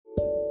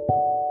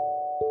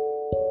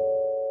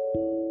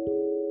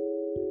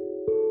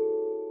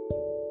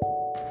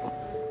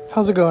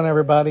How's it going,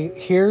 everybody?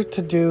 Here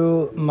to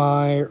do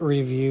my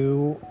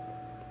review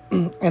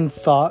and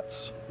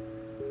thoughts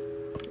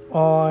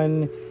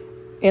on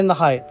In the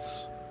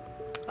Heights,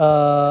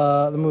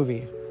 the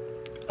movie.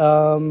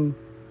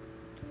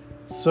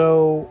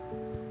 So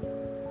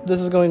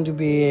this is going to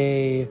be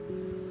a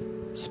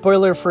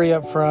spoiler-free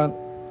up front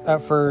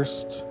at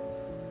first,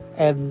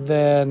 and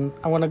then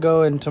I want to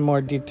go into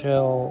more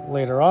detail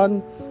later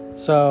on.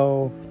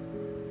 So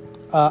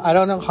I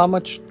don't know how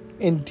much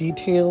in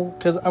detail,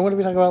 because I'm going to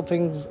be talking about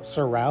things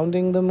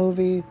surrounding the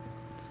movie.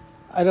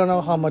 I don't know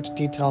how much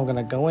detail I'm going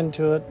to go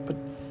into it, but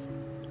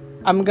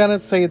I'm going to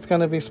say it's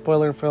going to be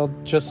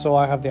spoiler-filled just so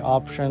I have the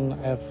option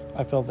if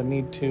I feel the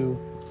need to.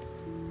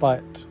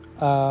 But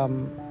I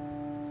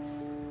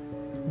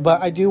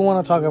do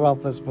want to talk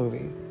about this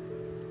movie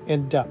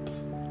in depth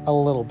a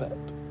little bit.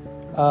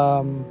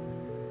 So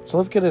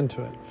let's get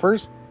into it.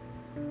 First,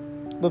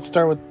 let's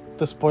start with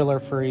the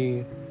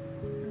spoiler-free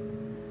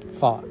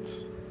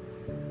thoughts.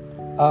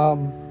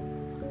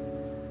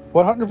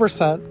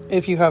 100%,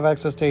 if you have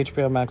access to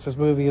HBO Max, this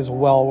movie is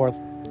well worth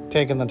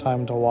taking the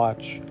time to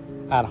watch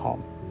at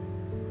home.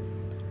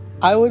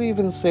 I would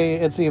even say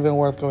it's even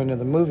worth going to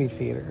the movie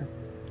theater.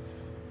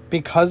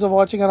 Because of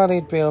watching it on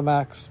HBO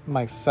Max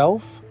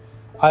myself,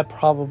 I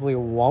probably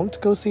won't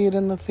go see it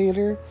in the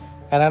theater.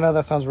 And I know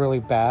that sounds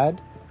really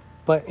bad,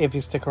 but if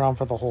you stick around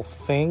for the whole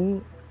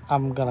thing,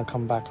 I'm going to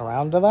come back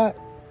around to that.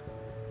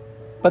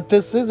 But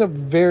this is a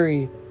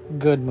very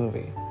good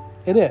movie.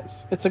 It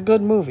is. It's a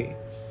good movie.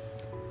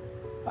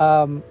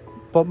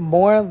 But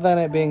more than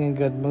it being a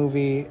good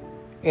movie,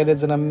 it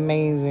is an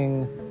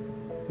amazing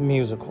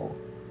musical.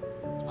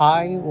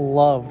 I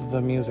loved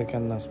the music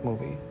in this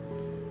movie.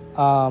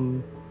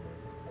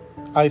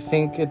 I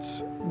think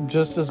it's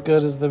just as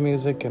good as the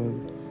music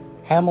in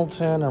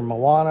Hamilton or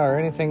Moana or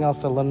anything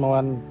else that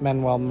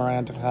Lin-Manuel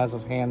Miranda has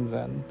his hands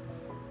in.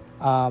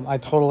 I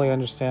totally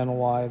understand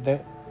why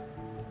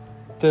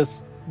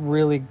this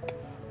really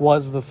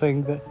was the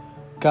thing that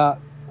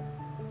got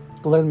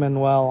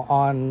Lin-Manuel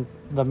on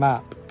the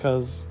map,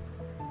 because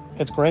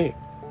it's great.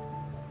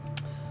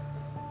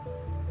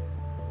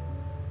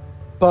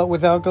 But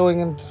without going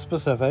into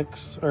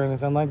specifics or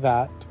anything like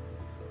that,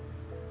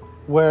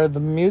 where the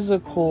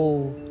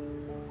musical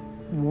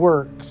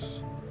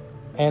works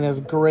and is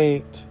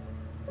great,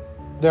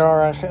 there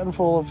are a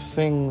handful of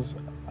things,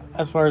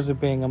 as far as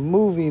it being a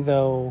movie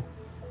though,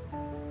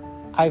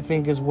 I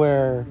think is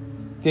where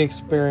the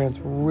experience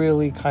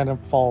really kind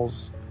of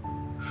falls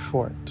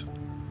short.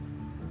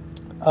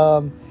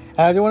 And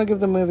I do want to give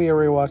the movie a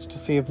rewatch to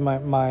see if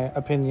my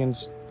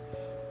opinions,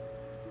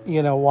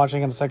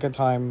 watching it a second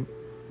time,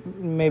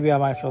 maybe I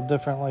might feel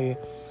differently.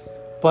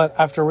 But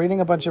after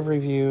reading a bunch of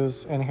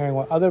reviews and hearing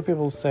what other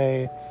people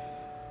say,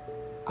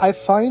 I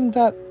find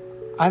that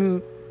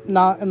I'm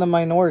not in the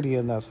minority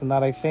in this, and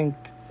that I think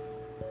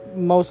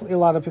mostly a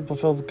lot of people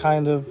feel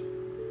kind of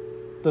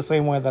the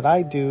same way that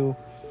I do.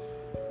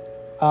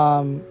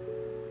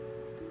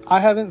 I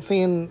haven't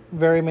seen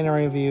very many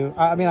reviews.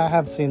 I mean, I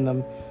have seen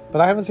them,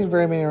 but I haven't seen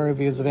very many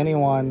reviews of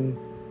anyone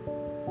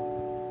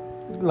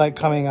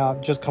coming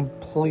out just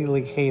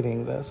completely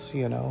hating this,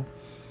 It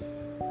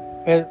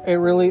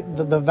really,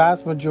 the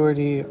vast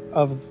majority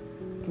of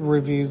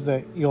reviews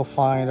that you'll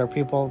find are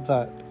people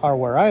that are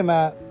where I'm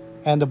at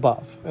and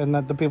above, and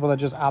that the people that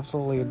just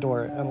absolutely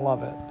adore it and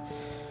love it.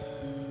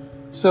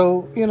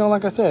 So,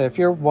 like I said, if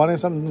you're wanting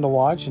something to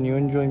watch and you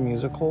enjoy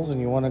musicals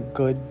and you want a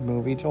good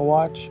movie to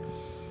watch,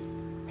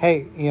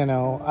 hey, I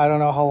don't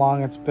know how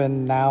long it's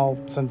been now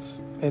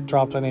since it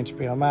dropped on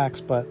HBO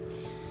Max, but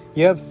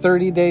you have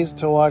 30 days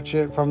to watch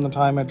it from the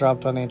time it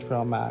dropped on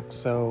HBO Max.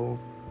 So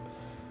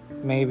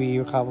maybe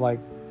you have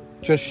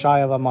just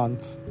shy of a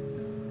month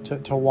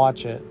to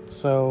watch it.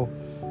 So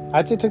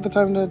I'd say take the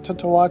time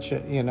to watch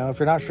it. If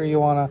you're not sure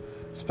you want to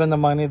spend the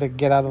money to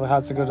get out of the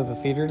house to go to the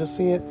theater to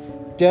see it,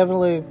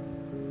 definitely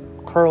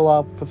curl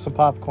up with some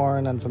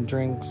popcorn and some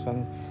drinks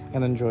and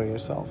enjoy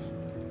yourself.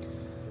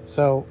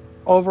 So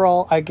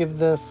overall, I give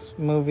this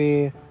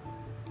movie,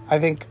 I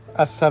think,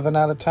 a 7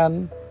 out of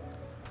 10.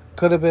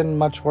 Could have been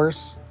much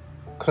worse.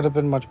 Could have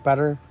been much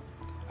better.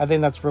 I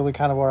think that's really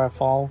kind of where I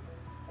fall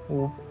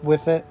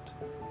with it.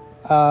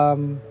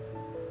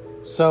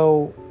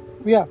 So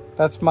yeah,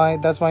 that's my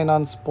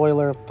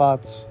non-spoiler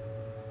thoughts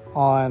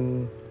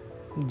on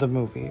the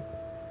movie.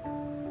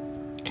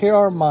 Here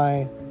are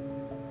my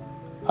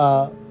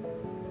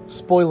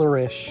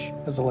spoilerish,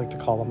 as I like to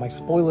call them, my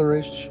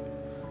spoilerish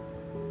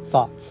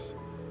thoughts.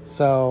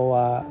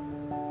 So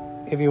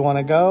if you want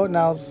to go,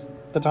 now's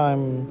the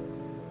time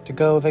to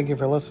go. Thank you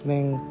for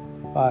listening,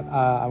 but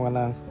I'm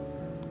gonna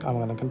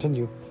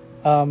continue.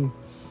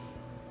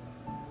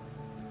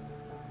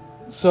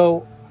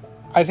 So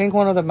I think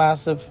one of the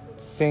massive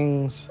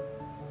things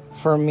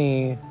for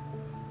me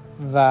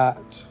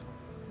that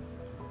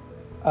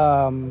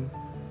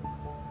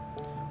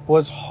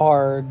was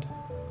hard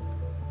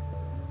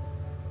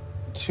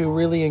to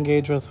really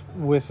engage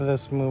with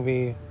this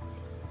movie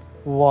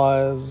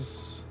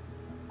was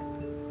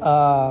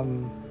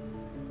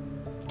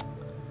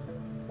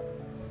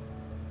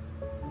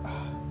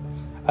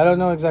I don't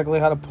know exactly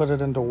how to put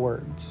it into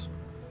words.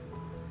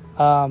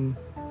 You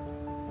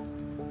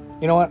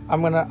know what?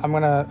 I'm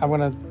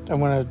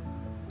gonna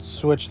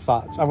switch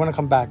thoughts. I'm gonna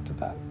come back to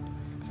that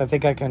because I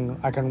think I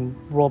can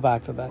roll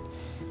back to that.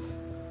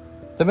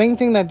 The main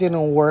thing that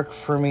didn't work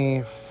for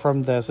me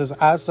from this is,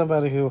 as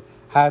somebody who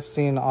has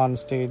seen on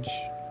stage,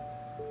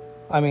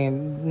 I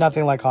mean,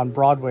 nothing like on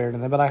Broadway or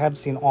anything, but I have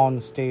seen on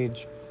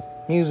stage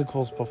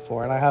musicals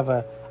before, and I have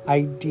a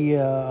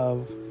idea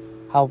of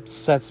how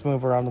sets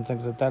move around and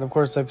things like that. Of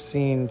course, I've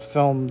seen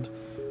filmed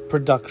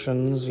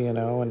productions, you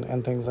know,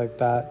 and things like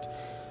that.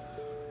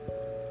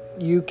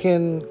 You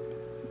can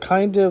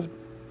kind of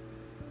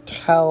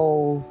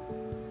tell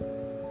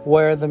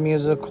where the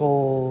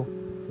musical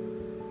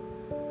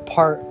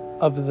part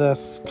of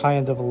this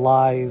kind of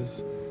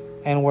lies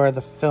and where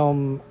the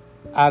film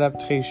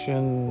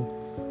adaptation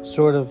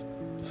sort of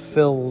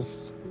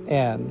fills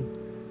in.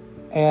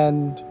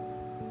 And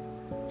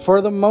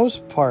for the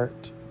most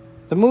part,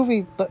 the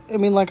movie, I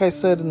mean, like I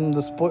said in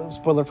the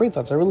spoiler-free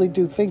thoughts, I really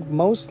do think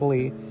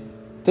mostly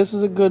this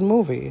is a good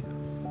movie.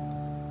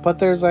 But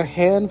there's a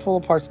handful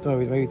of parts of the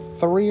movie, maybe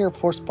 3 or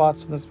 4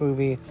 spots in this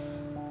movie,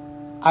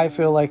 I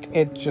feel like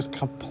it just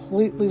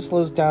completely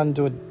slows down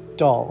to a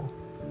dull.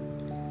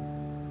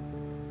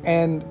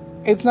 And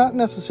it's not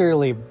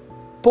necessarily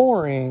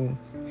boring,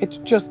 it's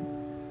just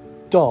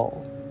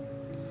dull.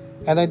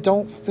 And I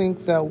don't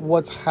think that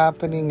what's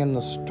happening in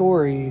the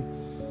story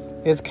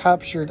is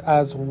captured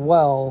as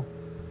well,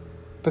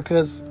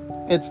 because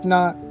it's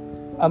not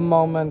a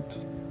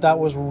moment that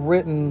was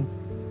written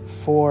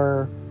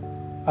for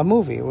a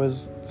movie. It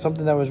was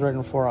something that was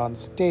written for on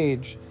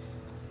stage.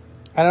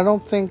 And I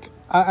don't think,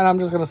 and I'm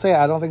just going to say,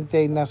 I don't think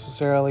they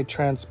necessarily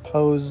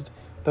transposed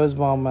those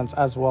moments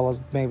as well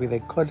as maybe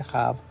they could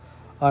have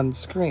on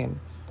screen,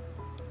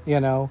 you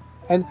know?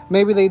 And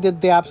maybe they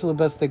did the absolute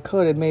best they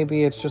could, and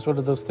maybe it's just one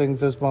of those things,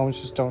 those moments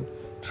just don't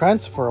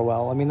transfer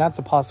well. I mean, that's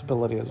a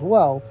possibility as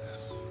well.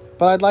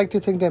 But I'd like to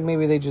think that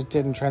maybe they just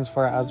didn't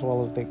transfer as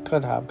well as they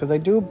could have, because I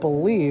do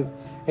believe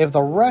if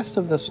the rest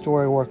of the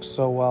story works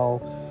so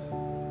well,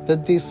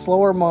 that these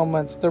slower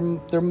moments, there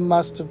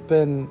must have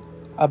been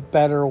a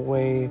better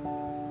way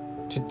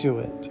to do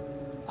it.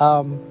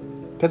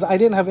 Because I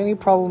didn't have any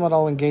problem at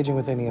all engaging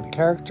with any of the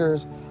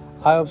characters.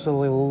 I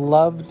absolutely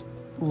loved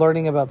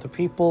learning about the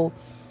people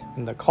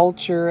and the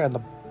culture and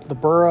the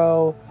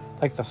borough,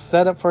 like the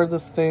setup for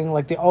this thing.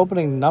 Like the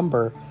opening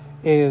number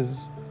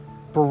is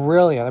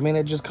brilliant. I mean,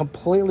 it just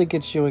completely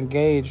gets you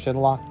engaged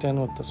and locked in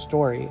with the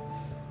story,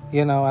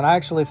 you know. And I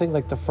actually think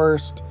like the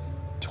first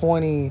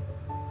 20,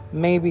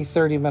 maybe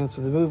 30 minutes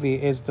of the movie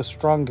is the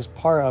strongest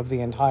part of the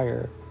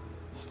entire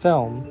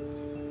film.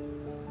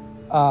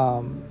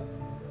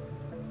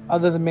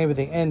 Other than maybe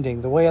the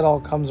ending, the way it all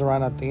comes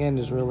around at the end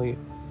is really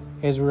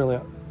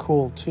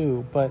cool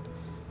too. But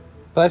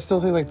I still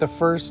think like the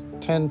first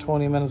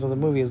 10-20 minutes of the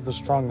movie is the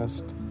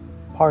strongest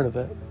part of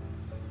it.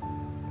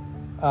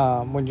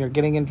 When you're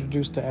getting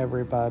introduced to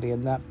everybody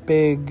and that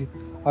big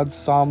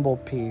ensemble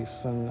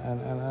piece and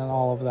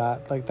all of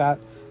that, like that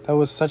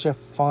was such a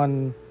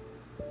fun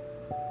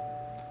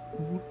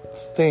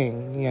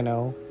thing, you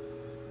know.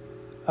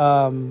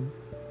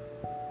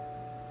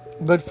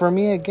 But for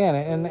me again,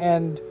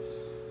 and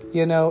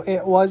you know,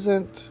 it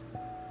wasn't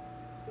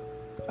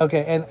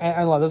okay. And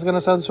this is gonna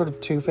sound sort of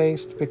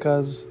two-faced,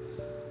 because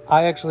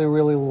I actually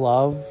really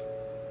love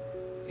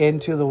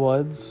Into the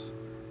Woods,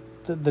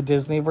 the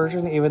Disney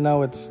version, even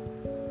though it's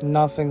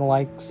nothing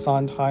like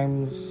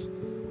Sondheim's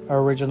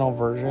original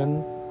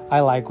version.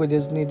 I like what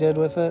Disney did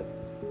with it.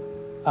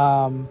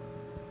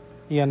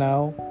 You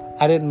know,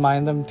 I didn't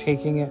mind them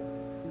taking it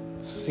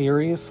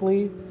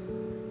seriously,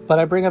 but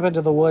I bring up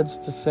Into the Woods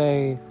to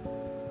say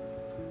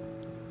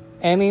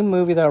any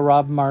movie that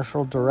Rob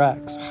Marshall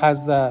directs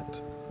has that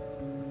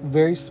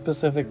very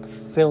specific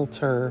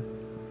filter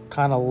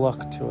kind of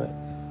look to it,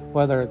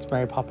 whether it's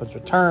Mary Poppins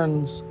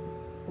Returns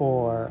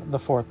or the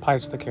fourth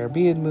Pirates of the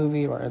Caribbean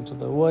movie or Into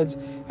the Woods.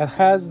 It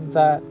has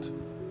that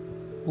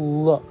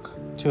look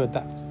to it,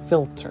 that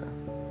filter,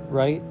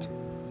 right?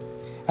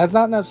 And it's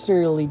not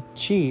necessarily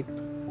cheap,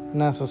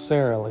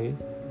 necessarily,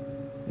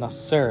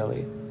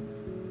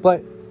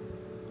 but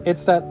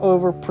it's that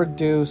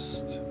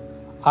overproduced,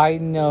 I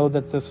know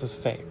that this is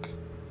fake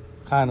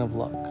kind of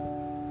look.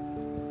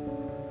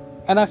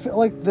 And I feel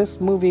like this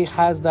movie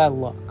has that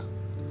look.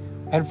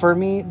 And for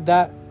me,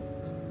 that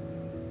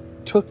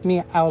took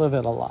me out of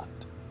it a lot.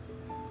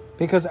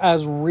 Because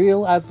as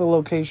real as the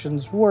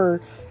locations were,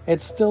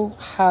 it still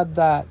had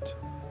that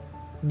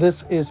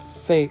this is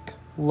fake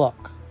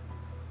look.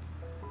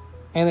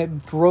 And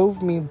it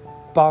drove me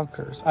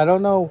bonkers. I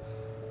don't know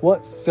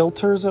what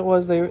filters it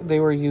was they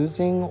were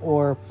using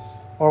or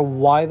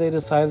why they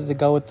decided to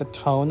go with the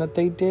tone that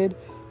they did,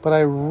 but I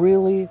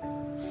really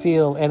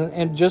feel,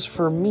 and just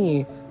for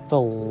me, the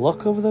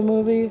look of the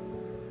movie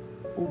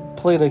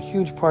played a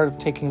huge part of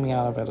taking me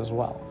out of it as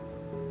well.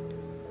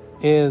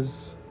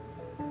 It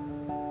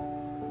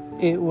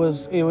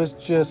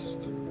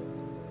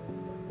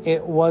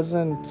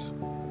wasn't,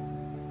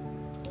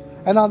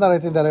 And not that I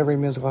think that every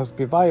musical has to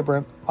be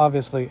vibrant.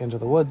 Obviously, Into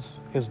the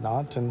Woods is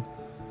not, and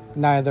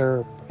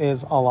neither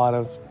is a lot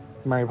of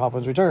Mary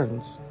Poppins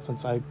Returns,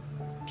 since I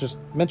just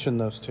mentioned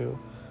those two.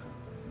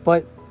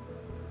 But,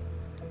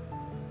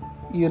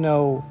 you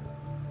know,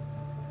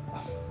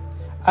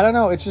 I don't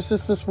know, it's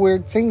just this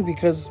weird thing,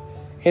 because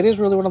it is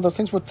really one of those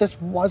things where this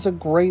was a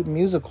great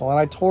musical, and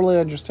I totally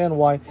understand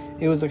why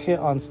it was a hit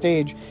on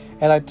stage,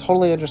 and I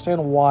totally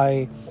understand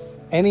why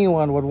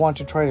anyone would want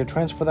to try to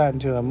transfer that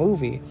into a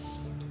movie,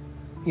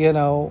 you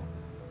know.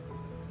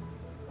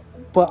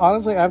 But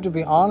honestly, I have to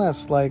be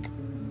honest, like,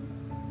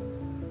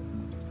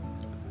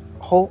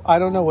 I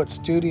don't know what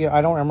studio,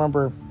 I don't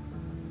remember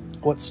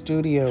what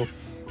studio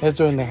is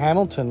doing the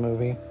Hamilton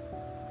movie,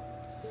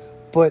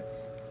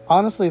 but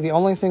honestly, the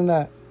only thing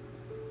that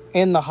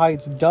In the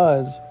Heights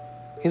does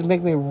is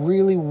make me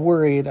really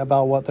worried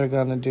about what they're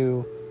going to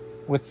do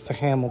with the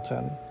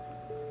Hamilton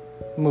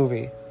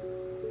movie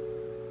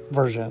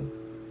version.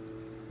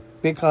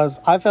 Because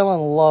I fell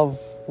in love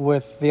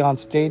with the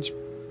onstage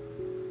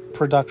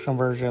production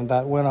version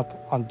that went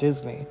up on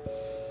Disney.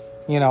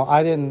 You know,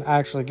 I didn't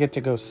actually get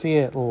to go see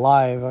it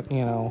live,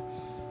 you know,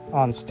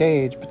 on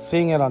stage, but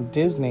seeing it on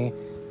Disney,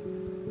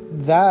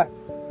 that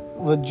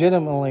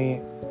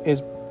legitimately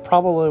is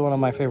probably one of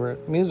my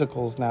favorite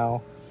musicals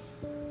now.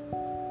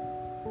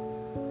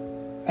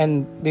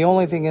 And the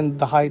only thing In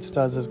the Heights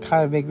does is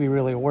kind of make me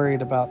really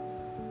worried about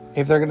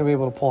if they're going to be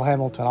able to pull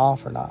Hamilton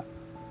off or not,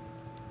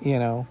 you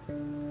know.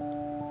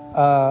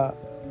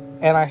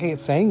 And I hate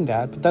saying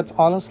that, but that's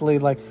honestly,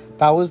 like,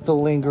 that was the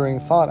lingering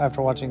thought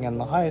after watching In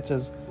the Heights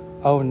is,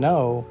 oh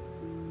no,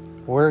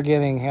 we're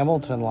getting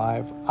Hamilton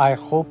live. I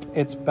hope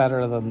it's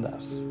better than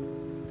this.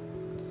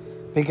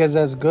 Because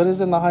as good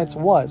as In the Heights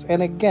was,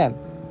 and again,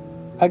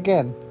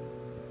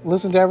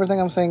 listen to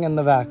everything I'm saying in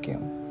a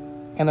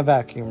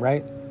vacuum,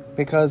 right?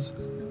 Because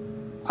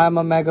I'm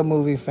a mega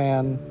movie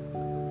fan,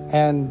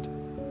 and,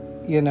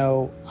 you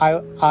know,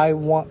 I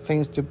want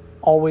things to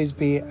always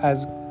be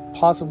as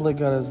possibly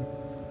good as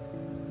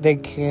they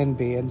can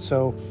be, and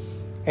so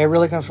it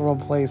really comes from a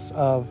place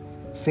of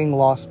seeing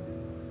lost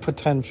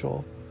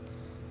potential,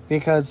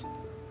 because,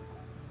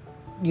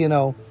 you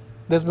know,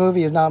 this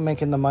movie is not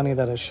making the money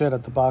that it should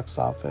at the box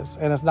office,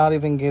 and it's not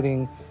even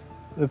getting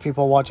the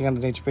people watching on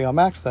HBO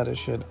Max that it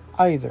should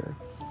either,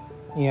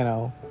 you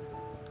know.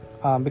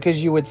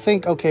 Because you would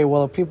think, okay,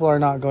 well, if people are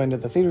not going to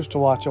the theaters to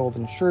watch it, well,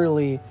 then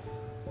surely,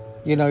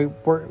 you know,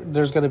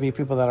 there's going to be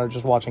people that are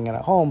just watching it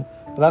at home.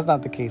 But that's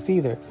not the case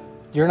either.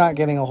 You're not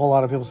getting a whole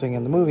lot of people seeing it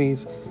in the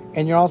movies,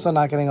 and you're also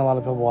not getting a lot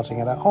of people watching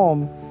it at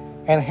home.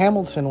 And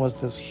Hamilton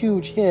was this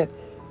huge hit,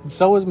 and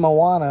so is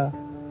Moana.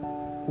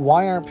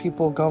 Why aren't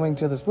people going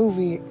to this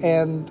movie?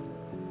 And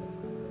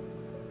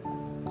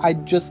I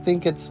just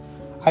think it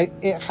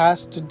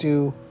has to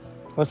do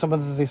with some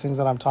of these things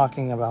that I'm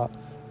talking about.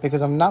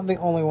 Because I'm not the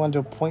only one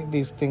to point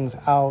these things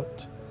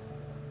out.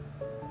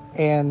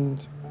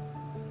 And,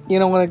 you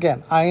know what,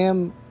 again,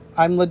 I'm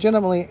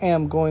legitimately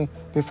going,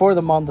 before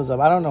the month is up,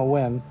 I don't know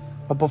when,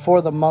 but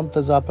before the month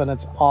is up and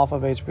it's off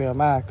of HBO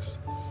Max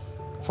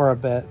for a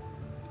bit,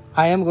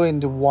 I am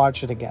going to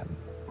watch it again.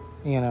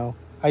 You know,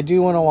 I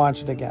do want to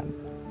watch it again.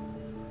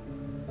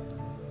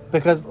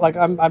 Because, like,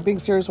 I'm being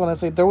serious when I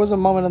say there was a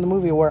moment in the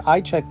movie where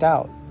I checked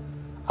out.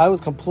 I was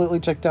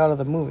completely checked out of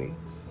the movie.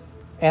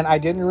 And I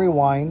didn't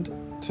rewind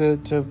to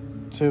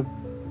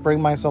bring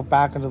myself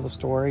back into the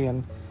story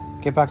and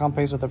get back on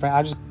pace with the friend.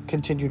 I just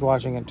continued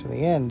watching it to the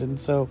end. And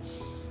so,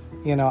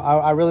 you know,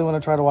 I really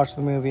want to try to watch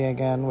the movie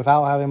again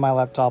without having my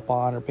laptop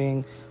on or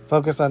being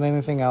focused on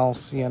anything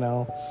else, you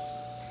know.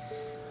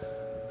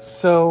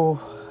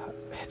 So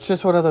it's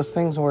just one of those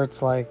things where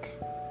it's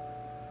like,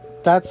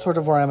 that's sort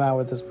of where I'm at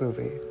with this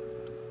movie.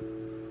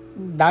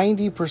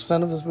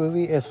 90% of this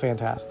movie is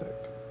fantastic,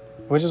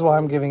 which is why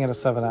I'm giving it a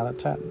 7 out of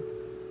 10.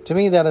 To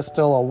me, that is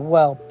still a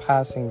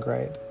well-passing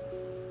grade.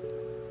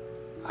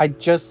 I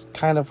just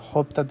kind of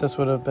hope that this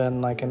would have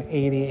been like an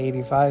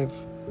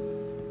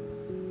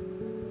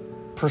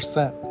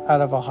 80-85%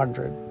 out of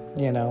 100,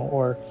 you know,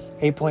 or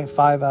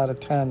 8.5 out of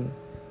 10,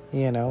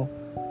 you know.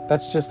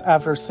 That's just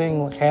after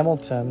seeing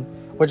Hamilton,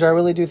 which I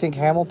really do think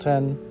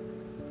Hamilton,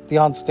 the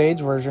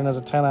on-stage version, is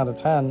a 10 out of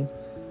 10.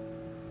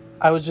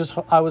 I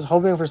was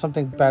hoping for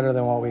something better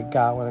than what we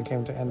got when it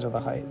came to Into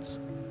the Heights.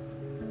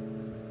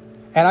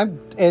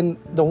 And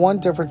the one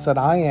difference that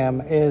I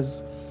am,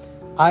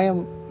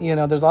 you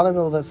know, there's a lot of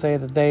people that say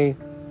that they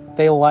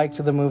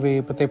liked the movie,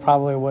 but they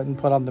probably wouldn't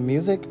put on the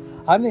music.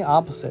 I'm the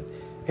opposite.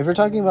 If you're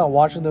talking about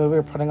watching the movie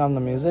or putting on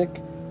the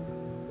music,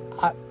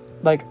 I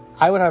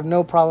would have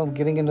no problem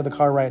getting into the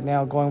car right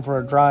now, going for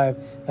a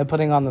drive, and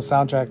putting on the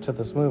soundtrack to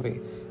this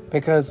movie.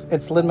 Because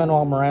it's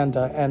Lin-Manuel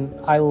Miranda, and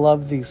I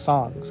love these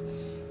songs.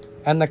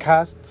 And the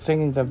cast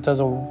singing them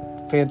does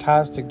a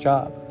fantastic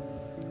job.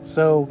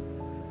 So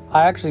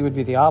I actually would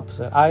be the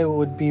opposite. I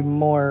would be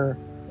more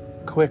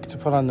quick to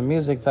put on the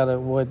music than it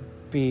would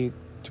be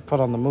to put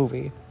on the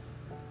movie.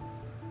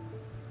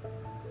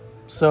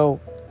 So,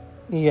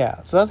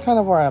 yeah. So that's kind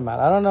of where I'm at.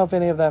 I don't know if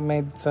any of that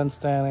made sense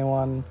to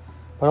anyone,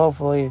 but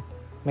hopefully,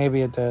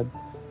 maybe it did.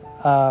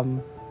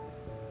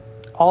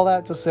 All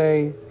that to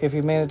say, if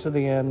you made it to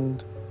the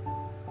end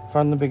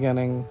from the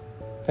beginning,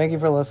 thank you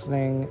for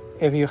listening.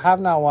 If you have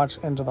not watched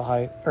In the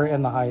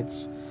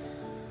Heights,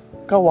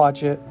 go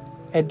watch it.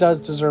 It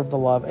does deserve the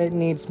love. It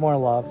needs more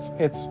love.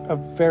 It's a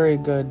very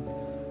good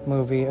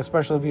movie,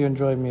 especially if you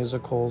enjoy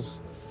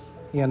musicals.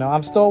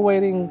 I'm still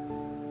waiting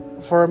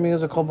for a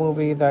musical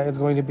movie that is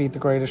going to beat The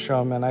Greatest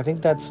Showman. I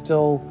think that's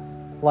still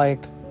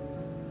like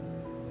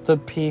the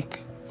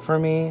peak for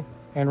me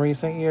in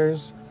recent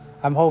years.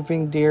 I'm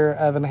hoping Dear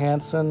Evan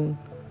Hansen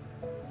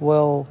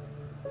will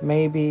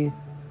maybe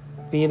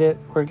beat it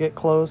or get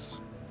close,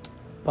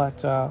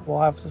 but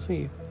we'll have to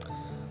see.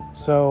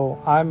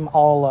 So I'm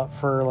all up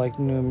for like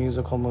new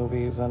musical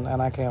movies, and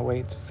I can't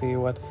wait to see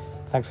what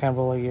the next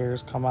handful of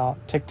years come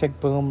out. Tick Tick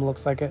Boom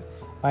looks like it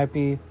might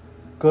be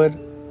good,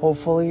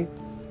 hopefully.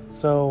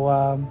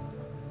 So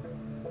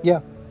yeah,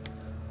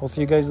 we'll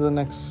see you guys in the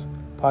next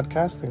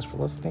podcast. Thanks for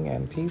listening,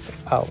 and peace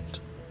out.